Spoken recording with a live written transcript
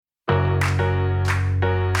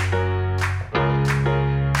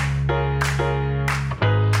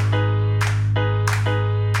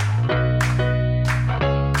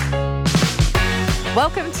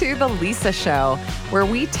welcome to The Lisa Show, where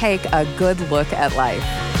we take a good look at life.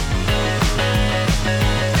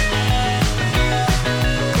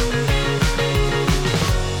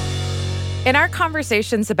 In our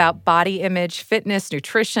conversations about body image, fitness,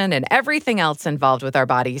 nutrition, and everything else involved with our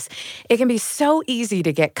bodies, it can be so easy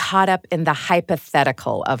to get caught up in the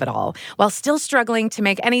hypothetical of it all, while still struggling to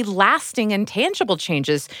make any lasting and tangible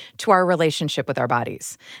changes to our relationship with our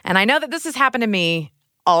bodies. And I know that this has happened to me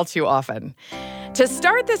all too often. To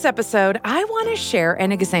start this episode, I want to share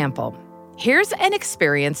an example. Here's an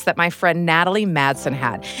experience that my friend Natalie Madsen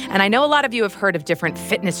had. And I know a lot of you have heard of different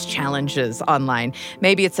fitness challenges online.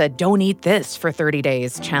 Maybe it's a don't eat this for 30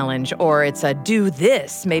 days challenge, or it's a do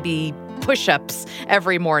this, maybe push-ups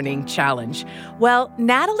every morning challenge. Well,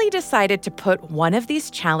 Natalie decided to put one of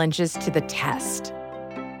these challenges to the test.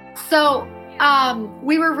 So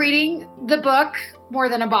we were reading the book, More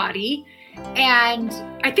Than a Body. And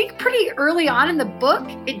I think pretty early on in the book,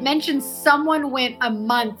 it mentions someone went a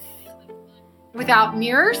month without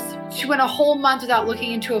mirrors. She went a whole month without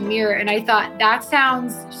looking into a mirror. And I thought, that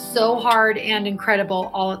sounds so hard and incredible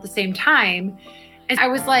all at the same time. And I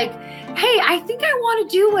was like, hey, I think I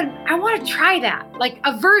want to try that, like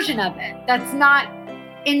a version of it that's not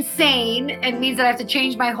insane and means that I have to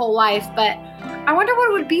change my whole life. But I wonder what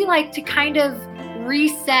it would be like to kind of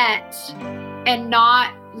reset and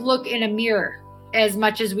not look in a mirror as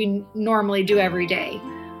much as we normally do every day.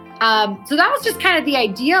 So that was just kind of the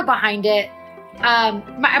idea behind it.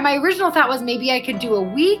 My original thought was maybe I could do a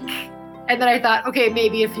week. And then I thought, okay,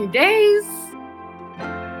 maybe a few days.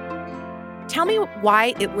 Tell me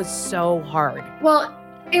why it was so hard. Well,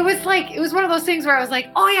 it was one of those things where I was like,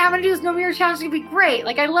 oh yeah, I'm going to do this no mirror challenge. It's going to be great.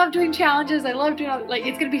 Like, I love doing challenges. I love doing, like,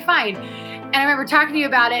 it's going to be fine. And I remember talking to you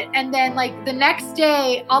about it. And then like the next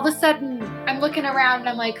day, all of a sudden I'm looking around and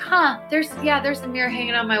I'm like, there's a mirror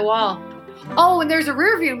hanging on my wall. Oh, and there's a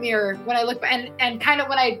rear view mirror when I look, and kind of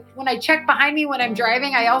when I check behind me when I'm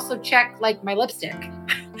driving, I also check like my lipstick.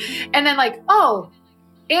 And then like,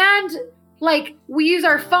 and like we use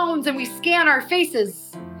our phones and we scan our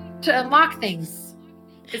faces to unlock things.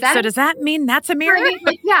 So does that mean that's a mirror?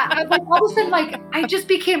 Yeah. Like all of a sudden, like I just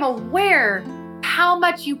became aware how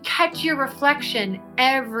much you catch your reflection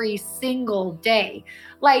every single day.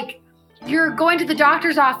 Like, you're going to the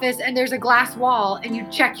doctor's office and there's a glass wall and you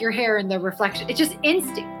check your hair in the reflection. It's just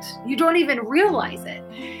instinct. You don't even realize it.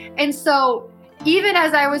 And so even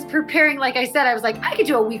as I was preparing, like I said, I was like, I could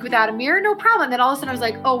do a week without a mirror, no problem. And then all of a sudden I was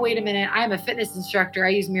like, oh, wait a minute. I'm a fitness instructor. I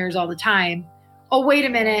use mirrors all the time. Oh, wait a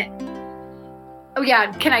minute. Oh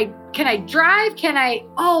yeah. Can I drive?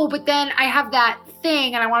 But then I have that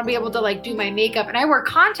thing and I want to be able to like do my makeup and I wear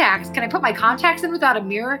contacts. Can I put my contacts in without a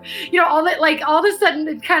mirror? All that, like all of a sudden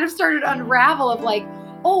it kind of started to unravel of like,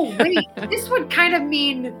 oh wait, this would kind of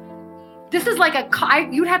mean, this is like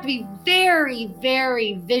you'd have to be very,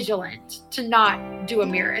 very vigilant to not do a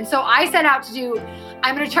mirror. And so I set out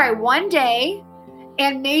I'm going to try one day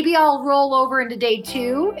and maybe I'll roll over into day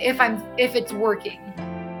 2 if it's working.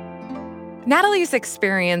 Natalie's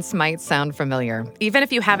experience might sound familiar, even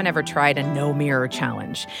if you haven't ever tried a no mirror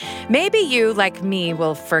challenge. Maybe you, like me,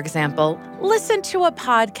 will, for example, listen to a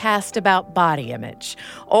podcast about body image.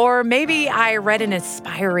 Or maybe I read an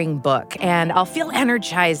inspiring book and I'll feel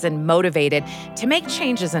energized and motivated to make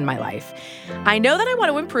changes in my life. I know that I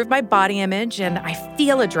want to improve my body image and I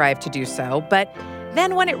feel a drive to do so, but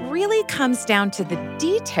then when it really comes down to the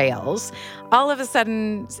details, all of a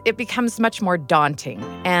sudden it becomes much more daunting.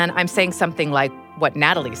 And I'm saying something like what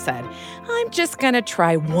Natalie said. I'm just going to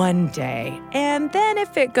try one day. And then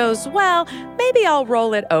if it goes well, maybe I'll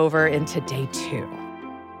roll it over into day 2.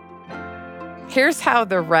 Here's how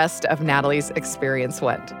the rest of Natalie's experience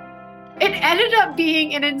went. It ended up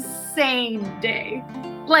being an insane day.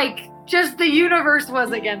 Like, just the universe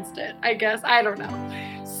was against it, I guess. I don't know.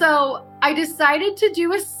 So I decided to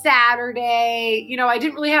do a Saturday. I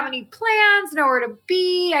didn't really have any plans, nowhere to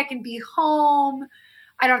be. I can be home.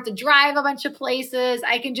 I don't have to drive a bunch of places.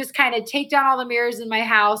 I can just kind of take down all the mirrors in my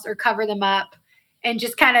house or cover them up and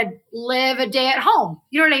just kind of live a day at home.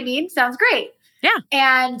 You know what I mean? Sounds great. Yeah.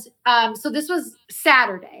 And so this was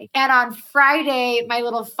Saturday. And on Friday, my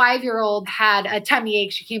little 5-year-old had a tummy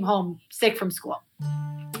ache. She came home sick from school.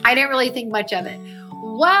 I didn't really think much of it.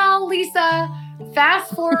 Well, Lisa,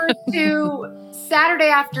 fast forward to Saturday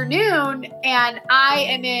afternoon, and I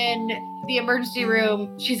am in the emergency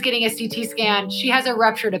room. She's getting a CT scan. She has a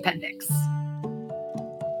ruptured appendix.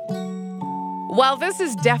 While this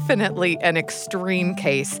is definitely an extreme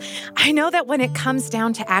case, I know that when it comes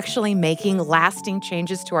down to actually making lasting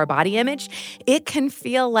changes to our body image, it can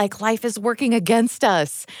feel like life is working against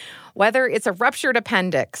us. Whether it's a ruptured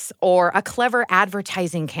appendix or a clever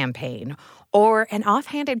advertising campaign or an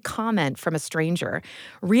offhanded comment from a stranger,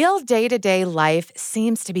 real day-to-day life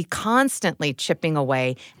seems to be constantly chipping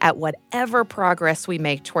away at whatever progress we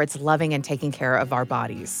make towards loving and taking care of our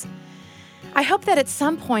bodies. I hope that at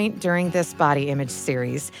some point during this body image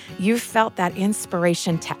series, you've felt that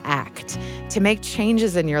inspiration to act, to make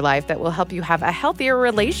changes in your life that will help you have a healthier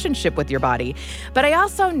relationship with your body. But I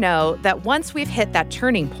also know that once we've hit that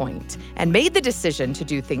turning point and made the decision to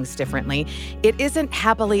do things differently, it isn't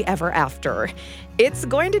happily ever after. It's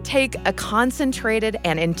going to take a concentrated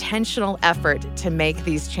and intentional effort to make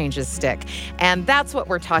these changes stick. And that's what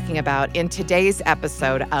we're talking about in today's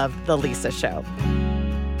episode of The Lisa Show.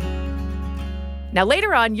 Now,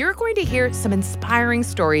 later on, you're going to hear some inspiring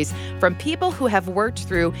stories from people who have worked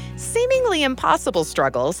through seemingly impossible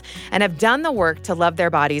struggles and have done the work to love their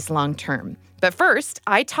bodies long term. But first,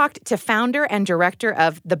 I talked to founder and director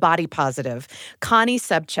of The Body Positive, Connie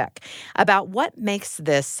Sobczak, about what makes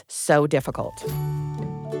this so difficult.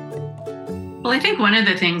 Well, I think one of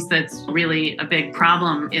the things that's really a big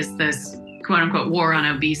problem is this quote unquote war on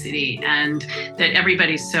obesity, and that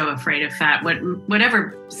everybody's so afraid of fat.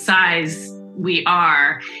 Whatever size we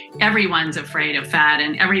are, everyone's afraid of fat,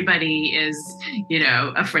 and everybody is,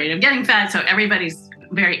 afraid of getting fat. So everybody's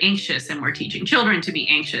very anxious, and we're teaching children to be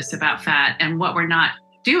anxious about fat. And what we're not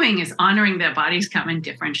doing is honoring that bodies come in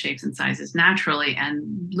different shapes and sizes naturally, and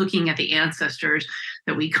looking at the ancestors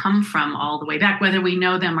that we come from all the way back, whether we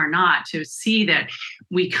know them or not, to see that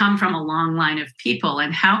we come from a long line of people.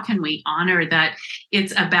 And how can we honor that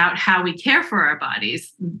it's about how we care for our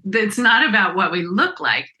bodies? It's not about what we look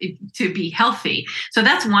like to be healthy. So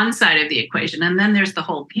that's one side of the equation. And then there's the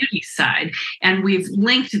whole beauty side. And we've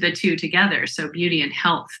linked the two together. So beauty and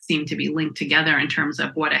health seem to be linked together in terms of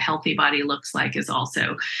what a healthy body looks like is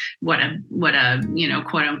also what a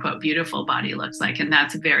quote unquote beautiful body looks like. And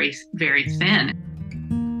that's very, very thin.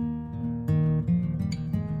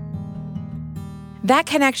 That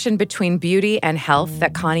connection between beauty and health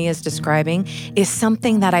that Connie is describing is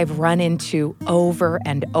something that I've run into over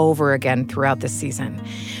and over again throughout this season.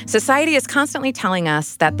 Society is constantly telling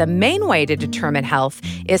us that the main way to determine health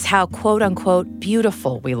is how quote-unquote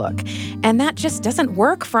beautiful we look. And that just doesn't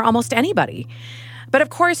work for almost anybody. But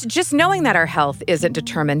of course, just knowing that our health isn't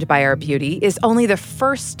determined by our beauty is only the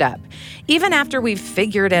first step. Even after we've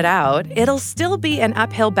figured it out, it'll still be an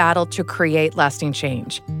uphill battle to create lasting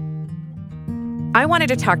change. I wanted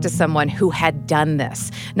to talk to someone who had done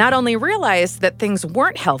this, not only realized that things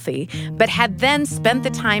weren't healthy, but had then spent the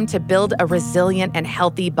time to build a resilient and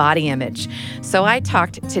healthy body image. So I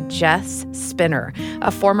talked to Jess Spinner,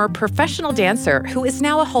 a former professional dancer who is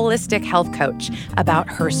now a holistic health coach, about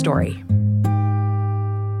her story.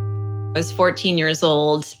 I was 14 years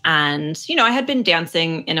old, and, I had been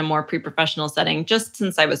dancing in a more pre-professional setting just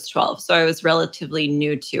since I was 12. So I was relatively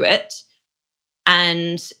new to it.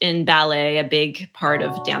 And in ballet, a big part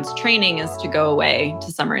of dance training is to go away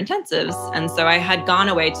to summer intensives. And so I had gone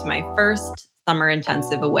away to my first summer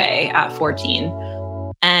intensive away at 14.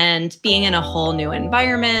 And being in a whole new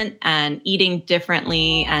environment and eating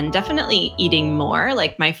differently and definitely eating more.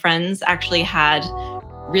 Like, my friends actually had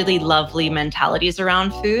really lovely mentalities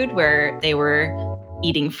around food where they were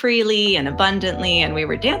eating freely and abundantly, and we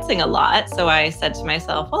were dancing a lot. So I said to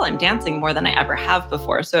myself, well, I'm dancing more than I ever have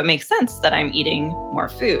before, so it makes sense that I'm eating more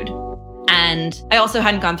food. And I also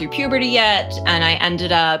hadn't gone through puberty yet, and I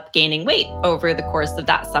ended up gaining weight over the course of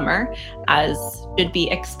that summer, as should be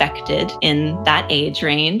expected in that age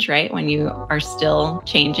range, right? When you are still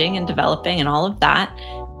changing and developing and all of that.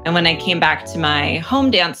 And when I came back to my home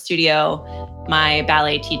dance studio, my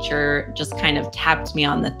ballet teacher just kind of tapped me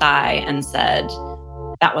on the thigh and said,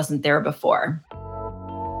 that wasn't there before.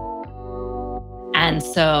 And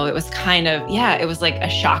so it was it was like a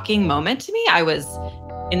shocking moment to me. I was,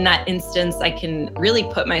 in that instance, I can really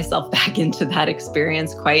put myself back into that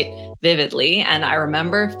experience quite vividly. And I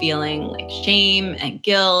remember feeling like shame and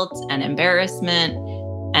guilt and embarrassment.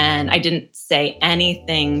 And I didn't say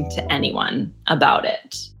anything to anyone about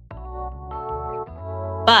it.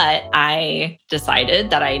 But I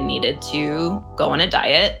decided that I needed to go on a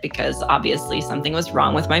diet because obviously something was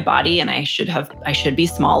wrong with my body and I should be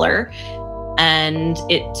smaller. And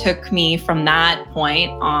it took me from that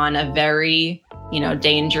point on a very,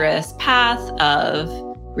 dangerous path of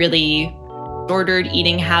really disordered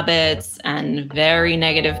eating habits and very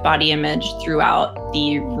negative body image throughout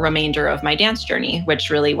the remainder of my dance journey, which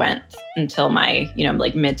really went until my,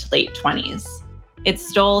 mid to late 20s. It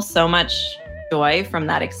stole so much joy from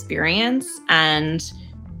that experience and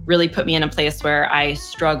really put me in a place where I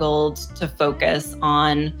struggled to focus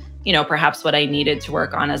on perhaps what I needed to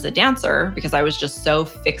work on as a dancer because I was just so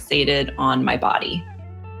fixated on my body.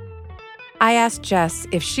 I asked Jess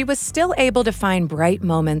if she was still able to find bright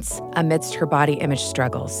moments amidst her body image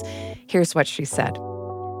struggles. Here's what she said.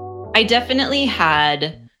 I definitely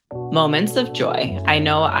had moments of joy. I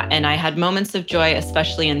know, and I had moments of joy,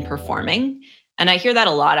 especially in performing. And I hear that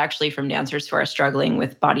a lot actually from dancers who are struggling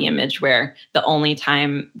with body image, where the only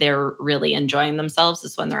time they're really enjoying themselves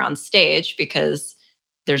is when they're on stage because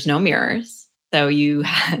there's no mirrors. So you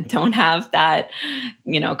don't have that,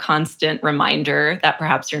 constant reminder that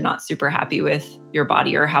perhaps you're not super happy with your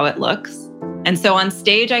body or how it looks. And so on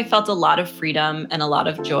stage, I felt a lot of freedom and a lot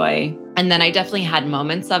of joy. And then I definitely had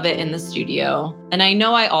moments of it in the studio. And I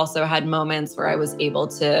know I also had moments where I was able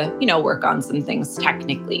to, work on some things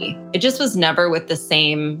technically. It just was never with the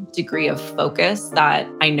same degree of focus that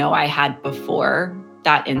I know I had before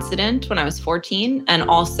that incident when I was 14. And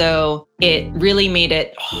also it really made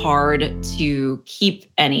it hard to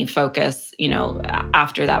keep any focus,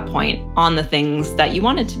 after that point on the things that you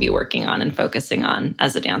wanted to be working on and focusing on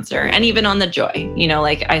as a dancer. And even on the joy,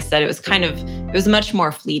 like I said, it was much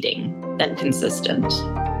more fleeting than consistent.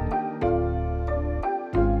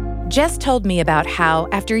 Jess told me about how,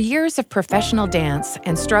 after years of professional dance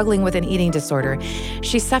and struggling with an eating disorder,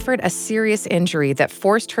 she suffered a serious injury that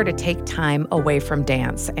forced her to take time away from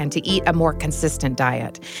dance and to eat a more consistent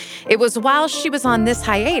diet. It was while she was on this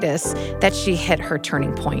hiatus that she hit her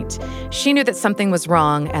turning point. She knew that something was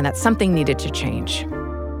wrong and that something needed to change.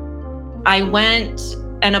 I went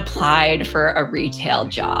and applied for a retail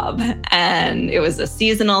job, and it was a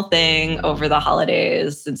seasonal thing over the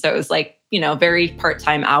holidays. And so it was very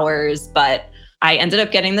part-time hours, but I ended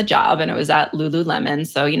up getting the job and it was at Lululemon.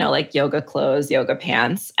 So, yoga clothes, yoga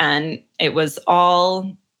pants. And it was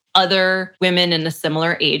all other women in a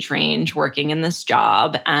similar age range working in this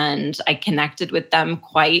job. And I connected with them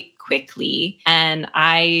quite quickly. And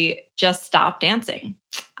I just stopped dancing.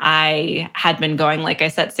 I had been going, like I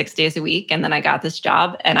said, 6 days a week. And then I got this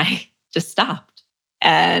job and I just stopped.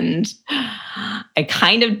 And I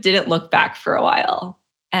kind of didn't look back for a while.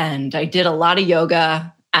 And I did a lot of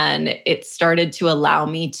yoga, and it started to allow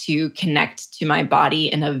me to connect to my body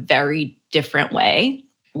in a very different way,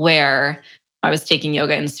 where I was taking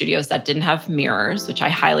yoga in studios that didn't have mirrors, which I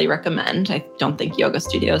highly recommend. I don't think yoga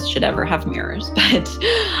studios should ever have mirrors, but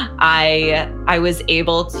I was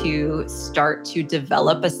able to start to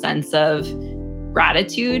develop a sense of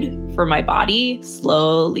gratitude for my body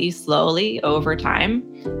slowly over time.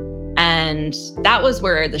 And that was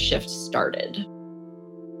where the shift started.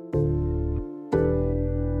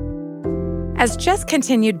 As Jess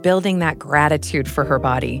continued building that gratitude for her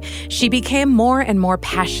body, she became more and more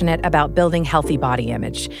passionate about building healthy body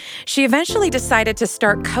image. She eventually decided to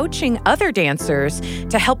start coaching other dancers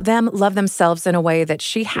to help them love themselves in a way that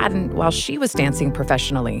she hadn't while she was dancing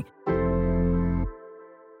professionally.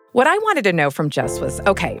 What I wanted to know from Jess was,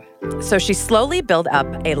 okay, so she slowly built up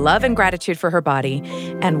a love and gratitude for her body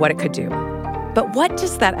and what it could do. But what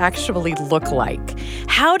does that actually look like?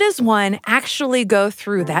 How does one actually go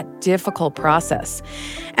through that difficult process?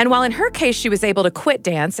 And while in her case, she was able to quit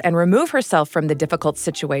dance and remove herself from the difficult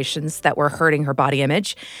situations that were hurting her body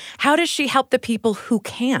image, how does she help the people who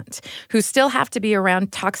can't, who still have to be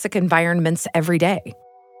around toxic environments every day?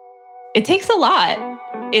 It takes a lot.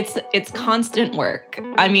 It's constant work.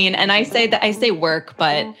 I mean, and I say work,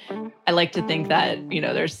 but I like to think that,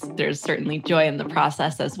 there's certainly joy in the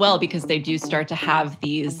process as well, because they do start to have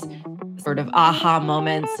these sort of aha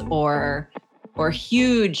moments or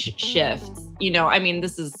huge shifts.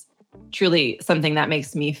 This is truly something that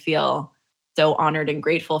makes me feel so honored and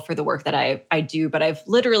grateful for the work that I do. But I've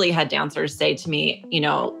literally had dancers say to me,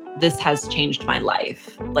 this has changed my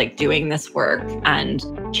life, like doing this work and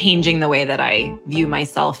changing the way that I view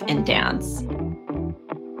myself in dance.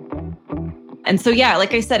 And so, yeah,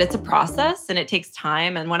 like I said, it's a process and it takes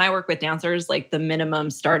time. And when I work with dancers, like the minimum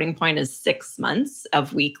starting point is 6 months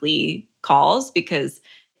of weekly calls, because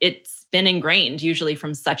it's been ingrained usually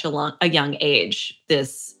from such a young age,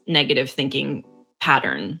 this negative thinking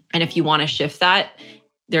pattern. And if you want to shift that,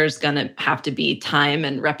 there's going to have to be time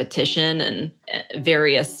and repetition and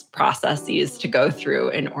various processes to go through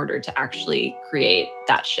in order to actually create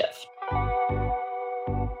that shift.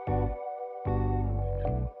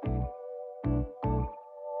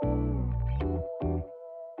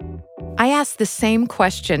 I asked the same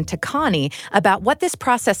question to Connie about what this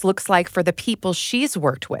process looks like for the people she's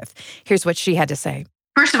worked with. Here's what she had to say.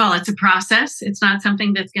 First of all, it's a process. It's not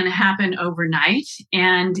something that's going to happen overnight,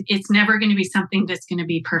 and it's never going to be something that's going to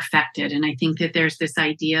be perfected. And I think that there's this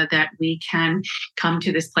idea that we can come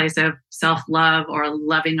to this place of self-love or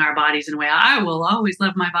loving our bodies in a way. I will always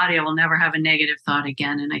love my body. I will never have a negative thought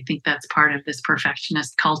again. And I think that's part of this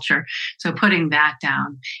perfectionist culture. So putting that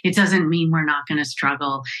down, it doesn't mean we're not going to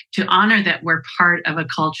struggle. To honor that we're part of a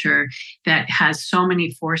culture that has so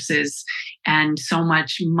many forces and so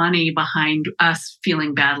much money behind us feeling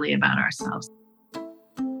badly about ourselves.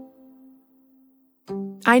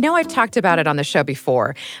 I know I've talked about it on the show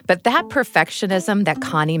before, but that perfectionism that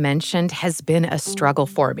Connie mentioned has been a struggle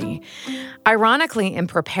for me. Ironically, in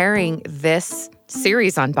preparing this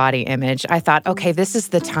series on body image, I thought, okay, this is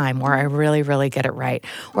the time where I really, really get it right,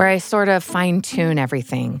 where I sort of fine-tune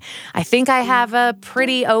everything. I think I have a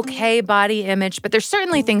pretty okay body image, but there's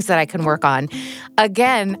certainly things that I can work on.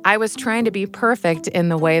 Again, I was trying to be perfect in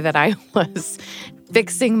the way that I was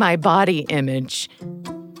fixing my body image.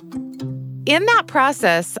 In that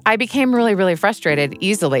process, I became really, really frustrated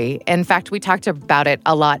easily. In fact, we talked about it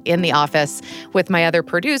a lot in the office with my other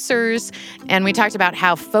producers, and we talked about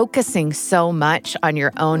how focusing so much on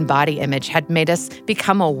your own body image had made us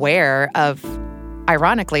become aware of,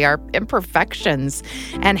 ironically, our imperfections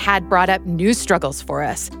and had brought up new struggles for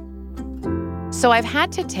us. So I've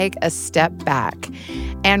had to take a step back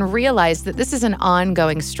and realize that this is an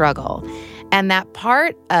ongoing struggle, and that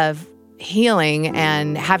part of healing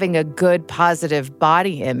and having a good, positive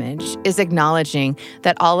body image is acknowledging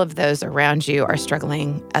that all of those around you are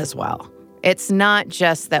struggling as well. It's not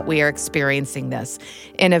just that we are experiencing this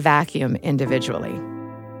in a vacuum individually.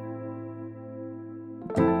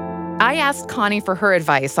 I asked Connie for her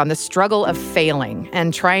advice on the struggle of failing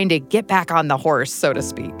and trying to get back on the horse, so to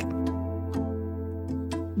speak.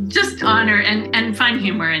 Just honor and find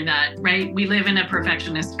humor in that, right? We live in a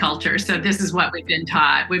perfectionist culture. So this is what we've been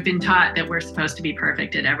taught. We've been taught that we're supposed to be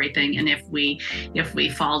perfect at everything. And if we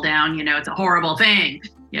fall down, it's a horrible thing.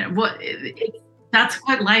 That's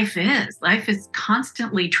what life is. Life is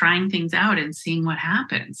constantly trying things out and seeing what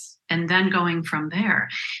happens and then going from there.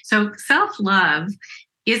 So self-love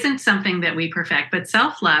isn't something that we perfect, but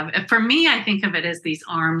self-love, for me, I think of it as these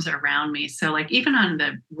arms around me. So like even on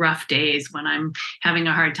the rough days when I'm having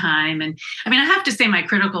a hard time, and I have to say my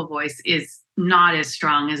critical voice is not as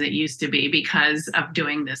strong as it used to be because of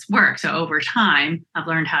doing this work. So over time, I've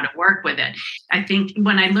learned how to work with it. I think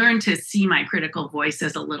when I learned to see my critical voice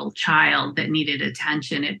as a little child that needed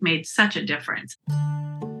attention, it made such a difference.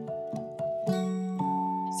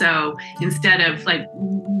 So instead of like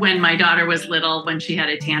when my daughter was little, when she had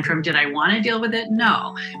a tantrum, did I want to deal with it?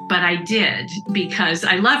 No, but I did because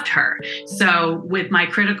I loved her. So with my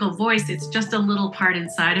critical voice, it's just a little part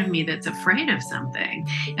inside of me that's afraid of something.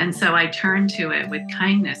 And so I turn to it with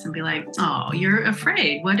kindness and be like, oh, you're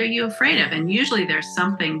afraid. What are you afraid of? And usually there's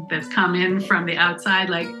something that's come in from the outside,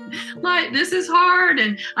 like this is hard.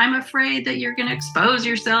 And I'm afraid that you're going to expose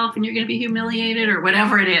yourself and you're going to be humiliated or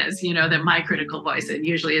whatever it is, that my critical voice, it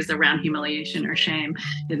usually is around humiliation or shame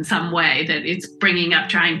in some way, that it's bringing up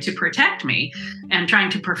trying to protect me and trying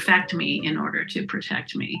to perfect me in order to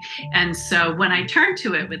protect me. And so when I turn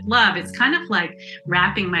to it with love, it's kind of like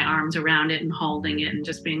wrapping my arms around it and holding it and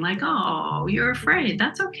just being like, oh, you're afraid.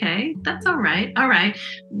 That's okay. That's all right. All right.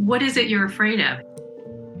 What is it you're afraid of?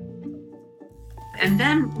 And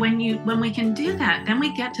then when we can do that, then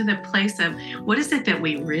we get to the place of what is it that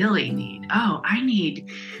we really need? Oh, I need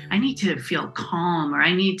to feel calm, or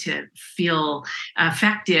I need to feel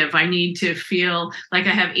effective. I need to feel like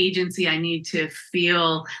I have agency. I need to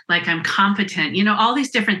feel like I'm competent. All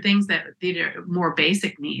these different things that are more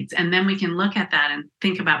basic needs. And then we can look at that and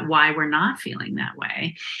think about why we're not feeling that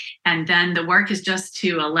way. And then the work is just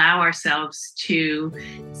to allow ourselves to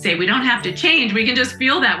say, we don't have to change. We can just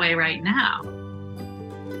feel that way right now.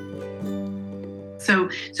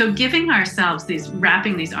 So giving ourselves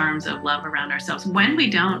wrapping these arms of love around ourselves when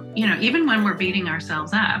we don't, even when we're beating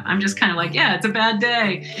ourselves up, I'm just kind of like, yeah, it's a bad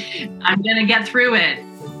day. I'm going to get through it.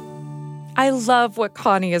 I love what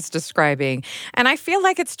Connie is describing, and I feel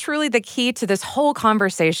like it's truly the key to this whole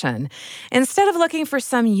conversation. Instead of looking for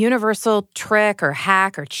some universal trick or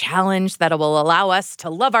hack or challenge that will allow us to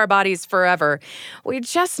love our bodies forever, we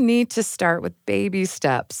just need to start with baby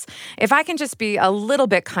steps. If I can just be a little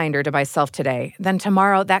bit kinder to myself today, then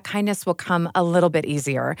tomorrow that kindness will come a little bit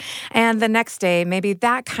easier. And the next day, maybe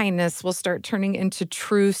that kindness will start turning into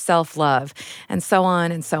true self-love, and so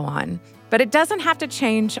on and so on. But it doesn't have to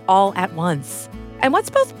change all at once. And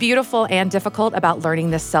what's both beautiful and difficult about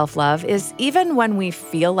learning this self-love is even when we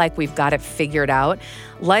feel like we've got it figured out,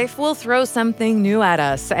 life will throw something new at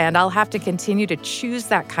us, and I'll have to continue to choose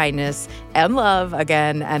that kindness and love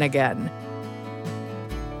again and again.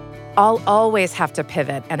 I'll always have to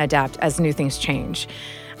pivot and adapt as new things change.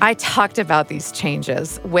 I talked about these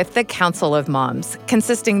changes with the Council of Moms,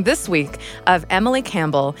 consisting this week of Emily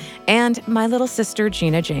Campbell and my little sister,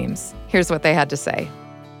 Gina James. Here's what they had to say.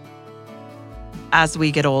 As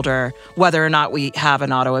we get older, whether or not we have an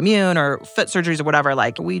autoimmune or foot surgeries or whatever,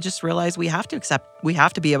 like we just realize we have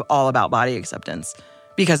to be all about body acceptance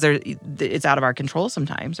because it's out of our control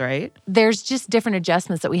sometimes, right? There's just different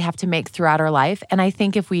adjustments that we have to make throughout our life. And I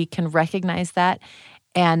think if we can recognize that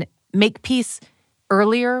and make peace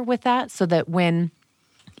earlier with that so that when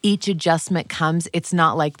each adjustment comes, it's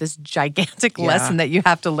not like this gigantic lesson that you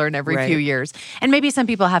have to learn every few years. And maybe some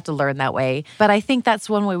people have to learn that way. But I think that's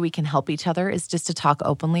one way we can help each other is just to talk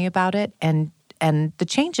openly about it and the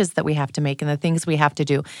changes that we have to make and the things we have to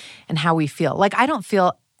do and how we feel. Like, I don't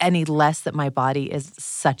feel any less that my body is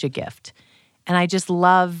such a gift. And I just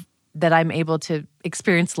love that I'm able to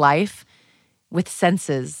experience life with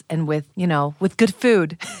senses and with good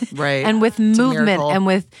food. Right. And with movement and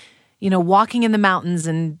with walking in the mountains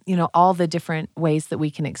and, all the different ways that we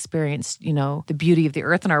can experience, the beauty of the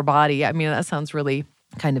earth in our body. I mean, that sounds really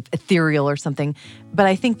kind of ethereal or something. But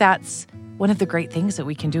I think that's one of the great things that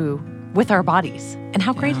we can do with our bodies. And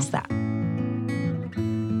how great is that?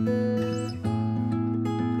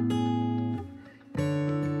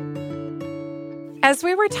 As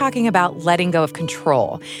we were talking about letting go of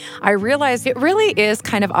control, I realized it really is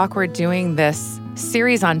kind of awkward doing this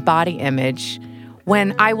series on body image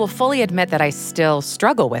when I will fully admit that I still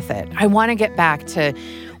struggle with it. I want to get back to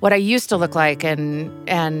what I used to look like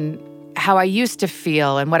and how I used to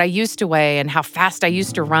feel and what I used to weigh and how fast I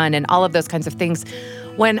used to run and all of those kinds of things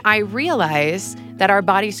when I realize that our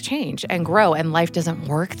bodies change and grow and life doesn't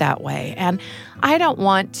work that way. And I don't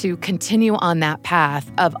want to continue on that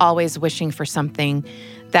path of always wishing for something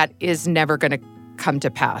that is never going to come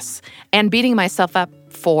to pass and beating myself up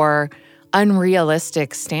for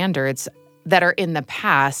unrealistic standards that are in the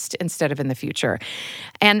past instead of in the future.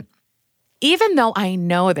 And even though I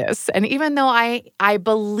know this, and even though I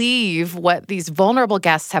believe what these vulnerable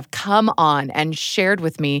guests have come on and shared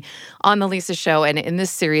with me on The Lisa Show and in this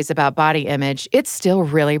series about body image, it's still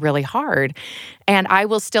really, really hard. And I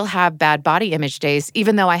will still have bad body image days,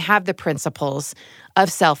 even though I have the principles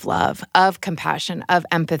of self-love, of compassion, of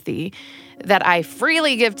empathy that I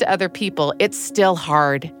freely give to other people. It's still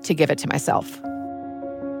hard to give it to myself.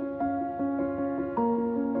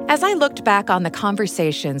 As I looked back on the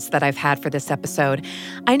conversations that I've had for this episode,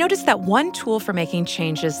 I noticed that one tool for making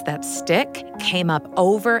changes that stick came up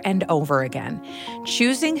over and over again: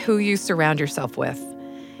 choosing who you surround yourself with.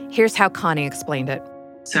 Here's how Connie explained it.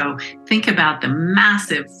 So think about the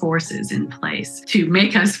massive forces in place to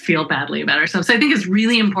make us feel badly about ourselves. So I think it's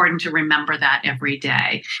really important to remember that every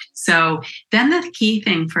day. So then the key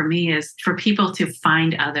thing for me is for people to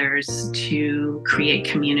find others to create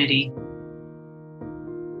community.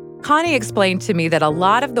 Connie explained to me that a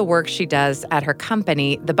lot of the work she does at her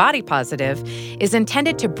company, The Body Positive, is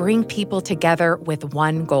intended to bring people together with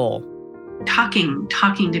one goal. Talking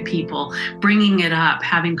to people, bringing it up,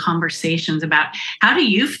 having conversations about how do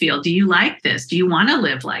you feel? Do you like this? Do you want to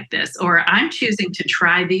live like this? Or I'm choosing to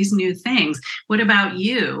try these new things. What about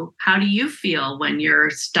you? How do you feel when you're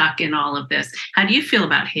stuck in all of this? How do you feel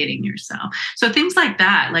about hating yourself? So things like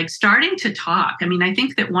that, like starting to talk. I mean, I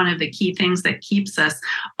think that one of the key things that keeps us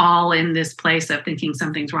all in this place of thinking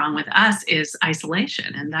something's wrong with us is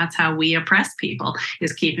isolation. And that's how we oppress people,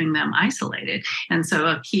 is keeping them isolated. And so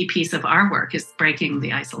a key piece of our work is breaking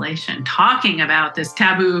the isolation, talking about this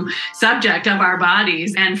taboo subject of our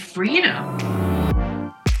bodies and freedom.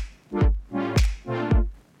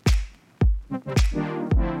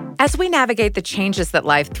 As we navigate the changes that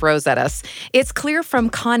life throws at us, it's clear from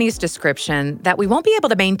Connie's description that we won't be able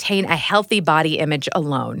to maintain a healthy body image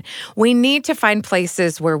alone. We need to find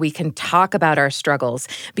places where we can talk about our struggles,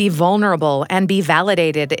 be vulnerable, and be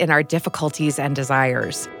validated in our difficulties and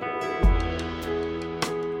desires.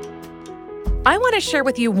 I want to share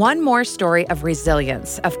with you one more story of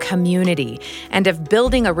resilience, of community, and of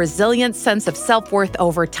building a resilient sense of self-worth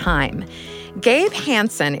over time. Gabe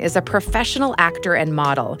Hansen is a professional actor and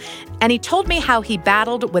model, and he told me how he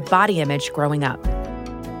battled with body image growing up.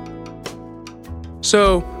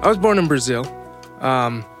 So, I was born in Brazil.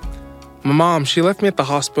 My mom, she left me at the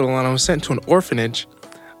hospital and I was sent to an orphanage.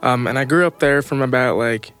 And I grew up there from about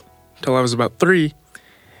till I was about 3.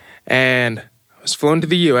 And I was flown to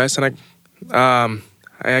the U.S. and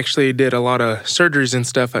I I actually did a lot of surgeries and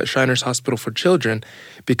stuff at Shriners Hospital for Children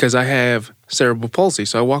because I have cerebral palsy.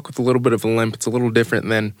 So I walk with a little bit of a limp. It's a little different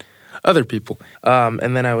than other people.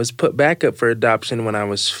 And then I was put back up for adoption when I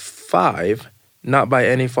was 5, not by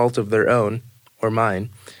any fault of their own or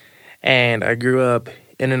mine. And I grew up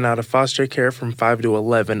in and out of foster care from 5 to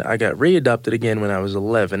 11. I got readopted again when I was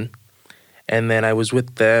 11. And then I was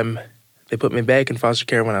with them. They put me back in foster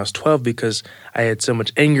care when I was 12 because I had so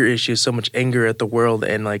much anger issues, so much anger at the world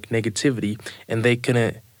and like negativity, and they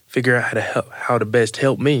couldn't figure out how to best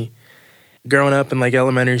help me. Growing up in like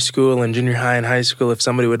elementary school and junior high and high school, if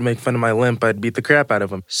somebody would make fun of my limp, I'd beat the crap out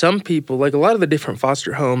of them. Some people, like a lot of the different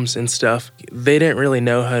foster homes and stuff, they didn't really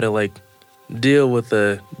know how to like deal with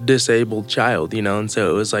a disabled child, you know? And so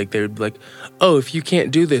it was like, they would be like, oh, if you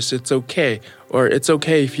can't do this, it's okay. Or it's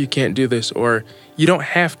okay if you can't do this. Or you don't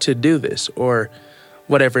have to do this. Or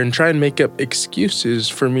whatever. And try and make up excuses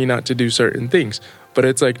for me not to do certain things. But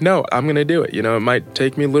it's like, no, I'm going to do it. You know, it might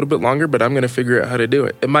take me a little bit longer, but I'm going to figure out how to do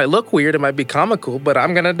it. It might look weird. It might be comical, but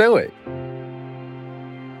I'm going to do it.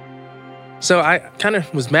 So I kind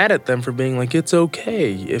of was mad at them for being like, it's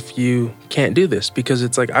okay if you can't do this, because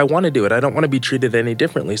it's like, I want to do it. I don't want to be treated any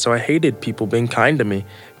differently. So I hated people being kind to me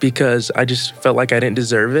because I just felt like I didn't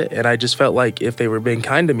deserve it. And I just felt like if they were being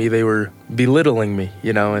kind to me, they were belittling me,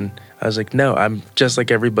 you know? And I was like, no, I'm just like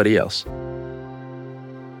everybody else.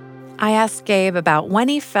 I asked Gabe about when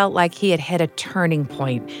he felt like he had hit a turning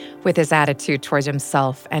point with his attitude towards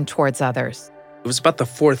himself and towards others. It was about the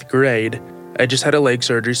 4th grade. I just had a leg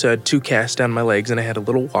surgery, so I had 2 casts down my legs, and I had a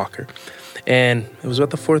little walker. And it was about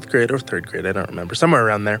the 4th grade or 3rd grade, I don't remember, somewhere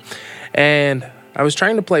around there. And I was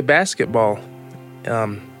trying to play basketball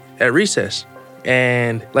at recess.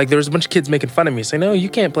 And like there was a bunch of kids making fun of me, saying, no, you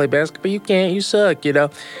can't play basketball, you can't, you suck, you know.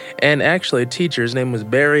 And actually a teacher, his name was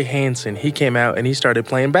Gabe Hansen, he came out and he started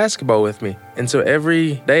playing basketball with me. And so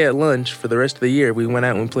every day at lunch for the rest of the year, we went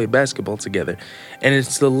out and we played basketball together. And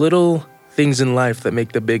it's the little things in life that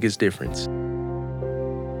make the biggest difference.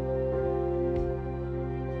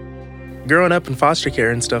 Growing up in foster care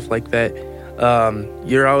and stuff like that,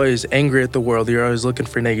 you're always angry at the world, you're always looking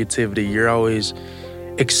for negativity, you're always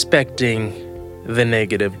expecting the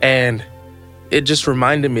negative. And it just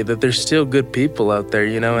reminded me that there's still good people out there,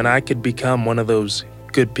 you know, and I could become one of those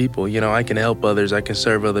good people. You know, I can help others, I can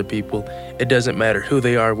serve other people. It doesn't matter who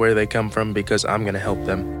they are, where they come from, because I'm going to help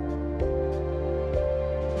them.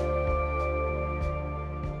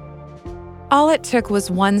 All it took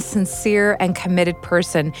was one sincere and committed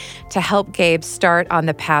person to help Gabe start on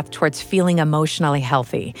the path towards feeling emotionally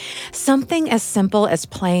healthy. Something as simple as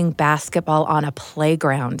playing basketball on a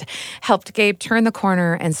playground helped Gabe turn the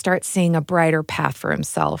corner and start seeing a brighter path for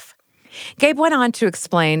himself. Gabe went on to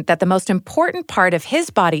explain that the most important part of his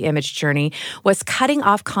body image journey was cutting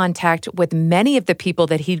off contact with many of the people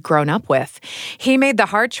that he'd grown up with. He made the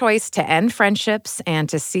hard choice to end friendships and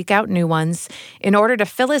to seek out new ones in order to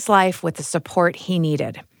fill his life with the support he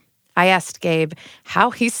needed. I asked Gabe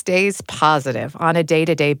how he stays positive on a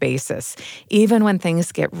day-to-day basis, even when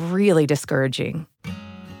things get really discouraging.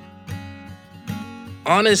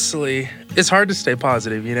 Honestly, it's hard to stay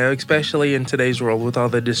positive, you know, especially in today's world with all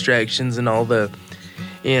the distractions and all the,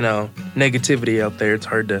 you know, negativity out there. It's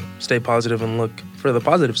hard to stay positive and look for the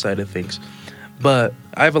positive side of things. But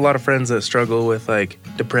I have a lot of friends that struggle with like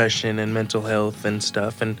depression and mental health and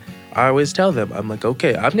stuff. And I always tell them, I'm like,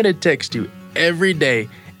 okay, I'm going to text you every day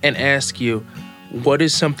and ask you, what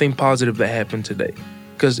is something positive that happened today?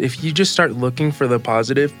 Because if you just start looking for the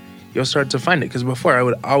positive, you'll start to find it. Because before, I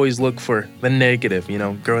would always look for the negative. You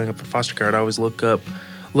know, growing up in foster care, I'd always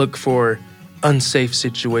look for unsafe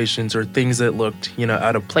situations or things that looked, you know,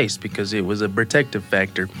 out of place because it was a protective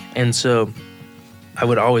factor. And so I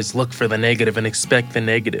would always look for the negative and expect the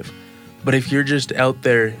negative. But if you're just out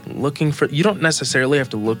there looking for, you don't necessarily have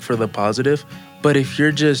to look for the positive, but if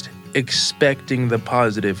you're just expecting the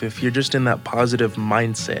positive, if you're just in that positive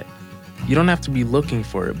mindset, you don't have to be looking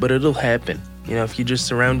for it, but it'll happen. You know, if you just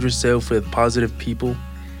surround yourself with positive people,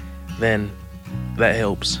 then that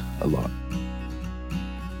helps a lot.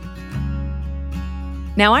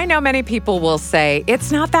 Now, I know many people will say,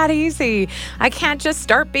 it's not that easy. I can't just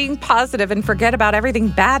start being positive and forget about everything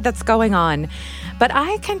bad that's going on. But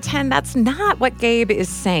I contend that's not what Gabe is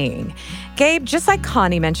saying. Gabe, just like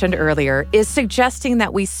Connie mentioned earlier, is suggesting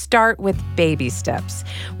that we start with baby steps.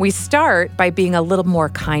 We start by being a little more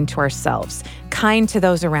kind to ourselves, kind to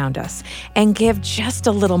those around us, and give just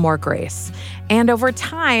a little more grace. And over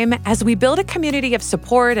time, as we build a community of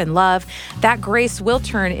support and love, that grace will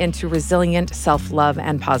turn into resilient self-love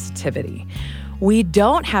and positivity. We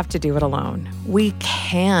don't have to do it alone. We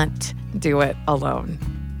can't do it alone.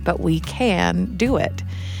 but we can do it.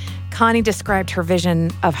 Connie described her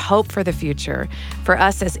vision of hope for the future, for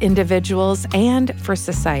us as individuals and for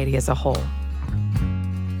society as a whole.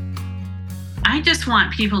 I just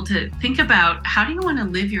want people to think about, how do you want to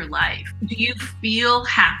live your life? Do you feel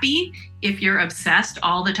happy if you're obsessed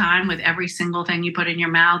all the time with every single thing you put in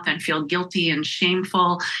your mouth and feel guilty and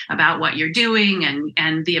shameful about what you're doing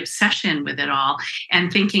and the obsession with it all,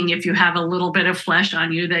 and thinking if you have a little bit of flesh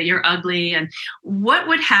on you that you're ugly? And what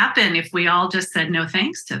would happen if we all just said no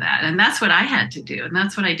thanks to that? And that's what I had to do. And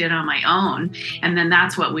that's what I did on my own. And then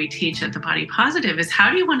that's what we teach at the Body Positive, is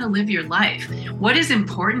how do you want to live your life? What is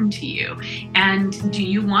important to you? And do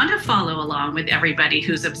you want to follow along with everybody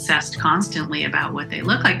who's obsessed constantly about what they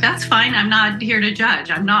look like? That's fine. I'm not here to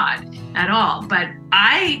judge. I'm not at all. But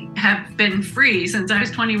I have been free since I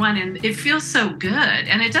was 21, and it feels so good.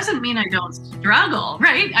 And it doesn't mean I don't struggle,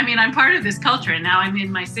 right? I mean, I'm part of this culture, and now I'm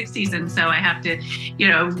in my 60s. And so I have to,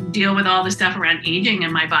 deal with all the stuff around aging,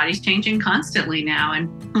 and my body's changing constantly now,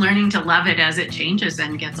 and learning to love it as it changes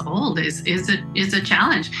and gets old is a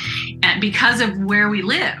challenge. And because of where we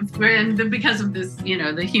live, and because of this,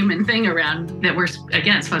 the human thing around that we're,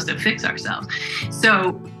 again, supposed to fix ourselves.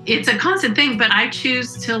 So it's a constant thing, but I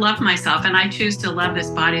choose to love myself, and I choose to love this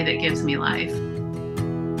body that gives me life.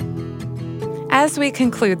 As we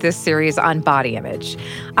conclude this series on body image,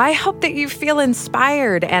 I hope that you feel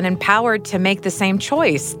inspired and empowered to make the same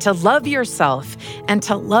choice, to love yourself and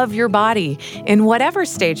to love your body in whatever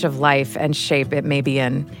stage of life and shape it may be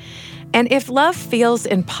in. And if love feels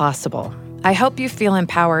impossible, I hope you feel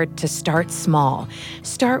empowered to start small.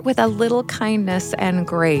 Start with a little kindness and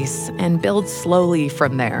grace and build slowly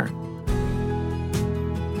from there.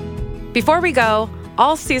 Before we go,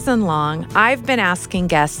 all season long, I've been asking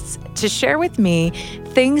guests to share with me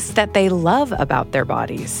things that they love about their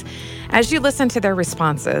bodies. As you listen to their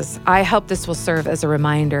responses, I hope this will serve as a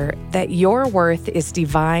reminder that your worth is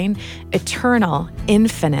divine, eternal,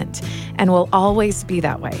 infinite, and will always be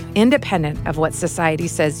that way, independent of what society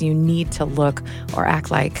says you need to look or act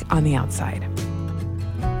like on the outside.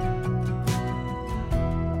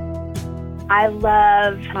 I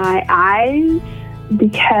love my eyes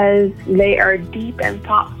because they are deep and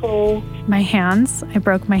thoughtful. My hands, I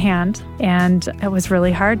broke my hand, and it was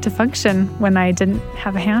really hard to function when I didn't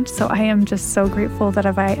have a hand. So I am just so grateful that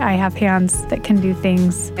I have hands that can do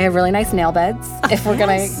things. I have really nice nail beds. If we're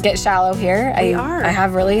going to get shallow here, I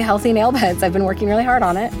have really healthy nail beds. I've been working really hard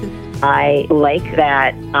on it. I like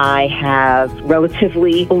that I have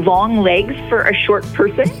relatively long legs for a short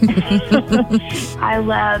person. I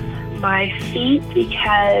love my feet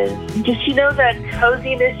because just, the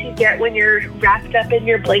coziness you get when you're wrapped up in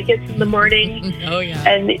your blankets in the morning. Oh, yeah.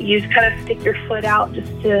 And you just kind of stick your foot out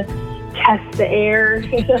just to test the air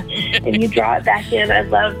and you draw it back in. I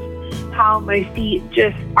love how my feet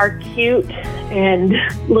just are cute and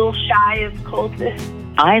a little shy of coldness.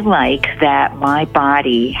 I like that my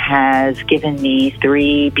body has given me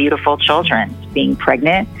 3 beautiful children, being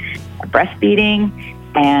pregnant, breastfeeding,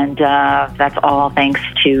 and that's all thanks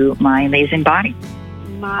to my amazing body.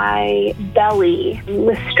 My belly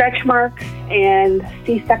with stretch marks and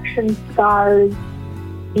C-section scars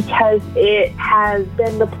because it has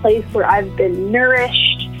been the place where I've been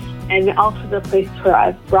nourished and also the place where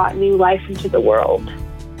I've brought new life into the world.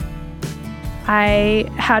 I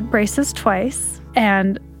had braces twice,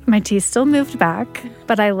 and my teeth still moved back,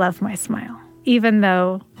 but I love my smile. Even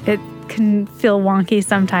though it can feel wonky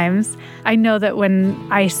sometimes, I know that when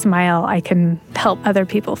I smile, I can help other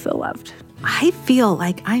people feel loved. I feel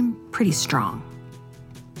like I'm pretty strong.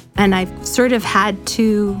 And I've sort of had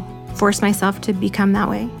to force myself to become that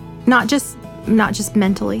way. Not just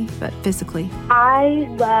mentally, but physically. I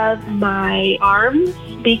love my arms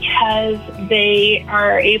because they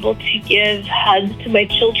are able to give hugs to my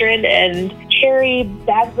children and carry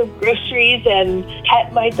bags of groceries and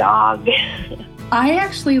pet my dog. I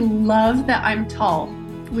actually love that I'm tall,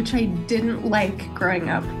 which I didn't like growing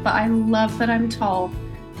up, but I love that I'm tall.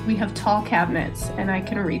 We have tall cabinets and I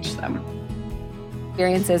can reach them.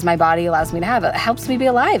 Experiences my body allows me to have. It helps me be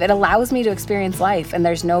alive. It allows me to experience life, and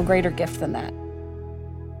there's no greater gift than that.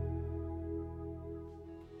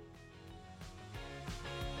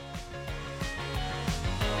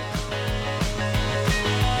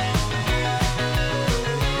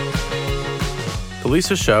 The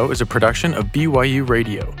Lisa Show is a production of BYU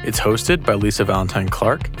Radio. It's hosted by Lisa Valentine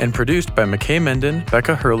Clark and produced by McKay Menden,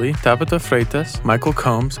 Becca Hurley, Tabitha Freitas, Michael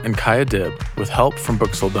Combs, and Kaya Dibb, with help from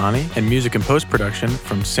Brooke Soldani and music and post-production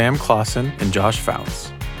from Sam Clausen and Josh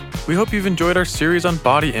Fouts. We hope you've enjoyed our series on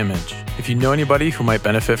body image. If you know anybody who might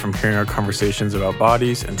benefit from hearing our conversations about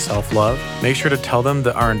bodies and self-love, make sure to tell them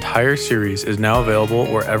that our entire series is now available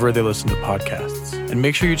wherever they listen to podcasts. And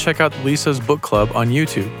make sure you check out Lisa's book club on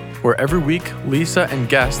YouTube, where every week Lisa and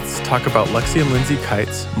guests talk about Lexi and Lindsay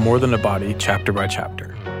Kite's More Than a Body chapter by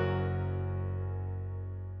chapter.